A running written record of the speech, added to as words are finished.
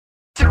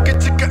Chicka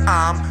chicka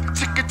I'm,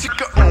 chicka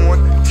chicka on,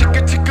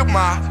 chicka chicka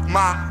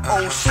my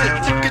own shit.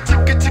 Chicka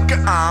chicka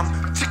chicka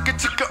I'm, chicka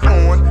chicka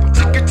on,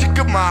 chicka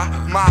chicka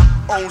my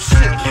own shit.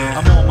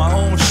 I'm on my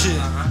own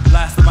shit,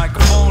 blast the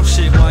microphone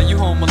shit while you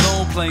home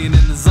alone playing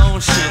in the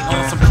zone shit.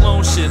 On some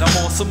clone shit, I'm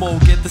on some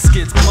old get the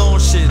skits clone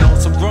shit. On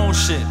some grown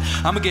shit,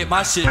 I'ma get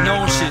my shit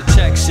known shit.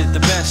 Check shit, the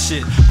best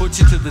shit, put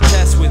you to the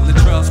test with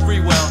Latrell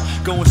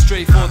Sprewell. Going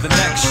straight for the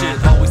next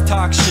shit, always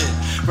talk shit.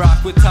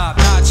 Rock with top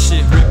notch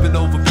shit, ripping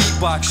over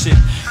beatbox shit.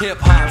 Hip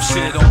hop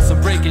shit, on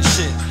some breaking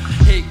shit.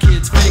 Hate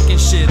kids faking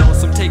shit, on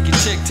some taking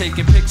chick,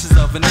 taking pictures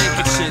of a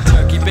naked shit.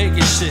 Turkey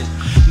bacon shit,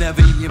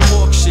 never eating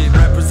pork shit.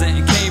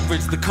 Representing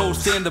Cambridge, the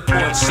coast and the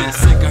port shit.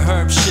 Sick of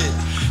herb shit,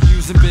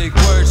 using big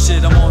word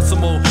shit. I'm on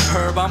some old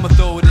herb, I'ma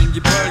throw it in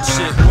your bird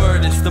shit.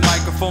 Word, it's the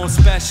microphone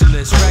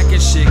specialist, wrecking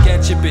shit.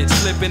 Get your bitch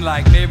flipping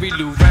like Mary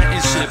Lou,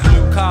 renting shit.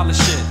 Blue collar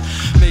shit,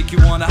 make you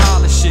wanna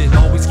holler shit.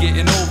 Always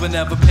getting over,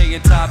 never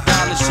paying top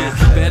dollar shit.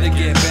 Better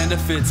get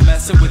benefits,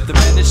 messing with the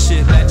menace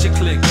shit. Let you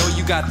click, know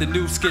you got the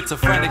new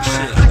schizophrenic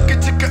shit. Chicka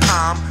chicka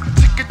I'm,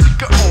 chicka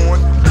chicka on,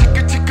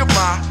 chicka chicka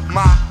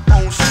my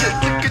own shit.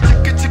 Chicka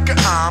chicka chicka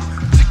I'm,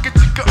 chicka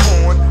chicka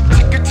on,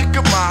 chicka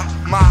chicka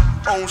my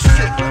own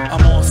shit.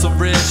 I'm on some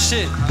real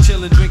shit,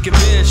 chillin' drinking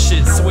beer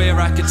shit. Swear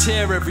I could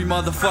tear every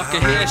motherfucker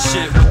hair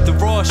shit with the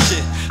raw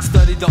shit.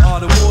 Study the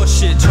art of war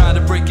shit, trying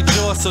to break your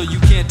jaw so you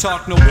can't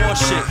talk no more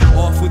shit.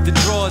 Off with the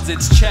drawers,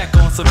 it's check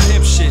on some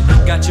pimp shit.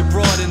 Got your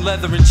broad in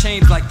leather and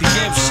chains like the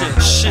gimp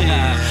shit.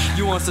 Shit,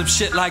 you want some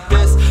shit like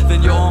this?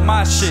 Then you're on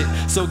my shit,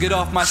 so get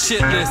off my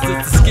shit list.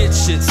 It's the skit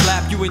shit,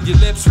 slap you in your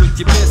lips with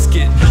your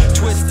biscuit.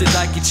 Twisted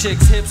like your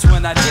chick's hips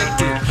when I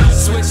dicked it.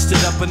 Switched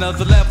it up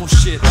another level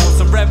shit, on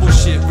some rebel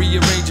shit.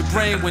 Rearrange your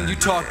brain when you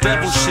talk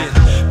devil shit.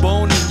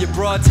 Bone in your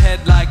broad's head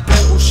like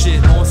pebble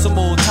shit. On some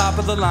old top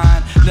of the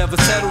line, never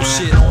settle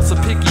shit. On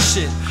some picky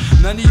shit,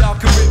 none of y'all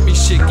can rip me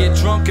shit. Get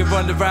drunk and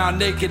run around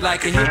naked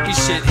like a hippie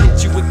shit.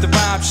 Hit you with the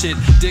rhyme shit,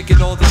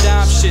 digging all the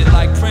dime shit.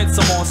 Like Prince,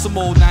 I'm on some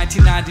old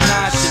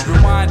 1999 shit.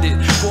 Rewind it,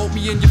 quote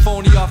me in your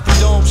phony off the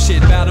dome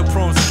shit. Battle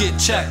prone skit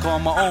check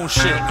on my own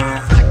shit.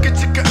 Chicka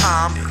chicka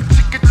I'm,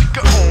 chicka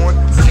chicka on,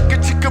 chicka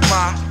chicka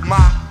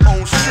my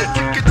own shit.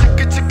 Chicka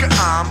chicka chicka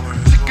I'm,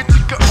 chicka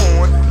chicka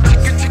on,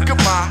 chicka chicka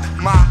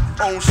my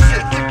own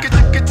shit. Chicka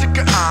chicka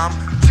chicka I'm,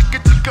 chicka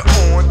chicka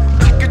on,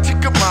 chicka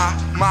chicka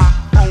my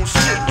own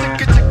shit.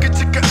 Chicka chicka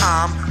chicka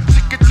I'm,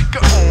 chicka chicka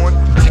on,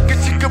 chicka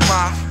chicka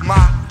my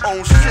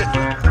own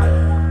shit.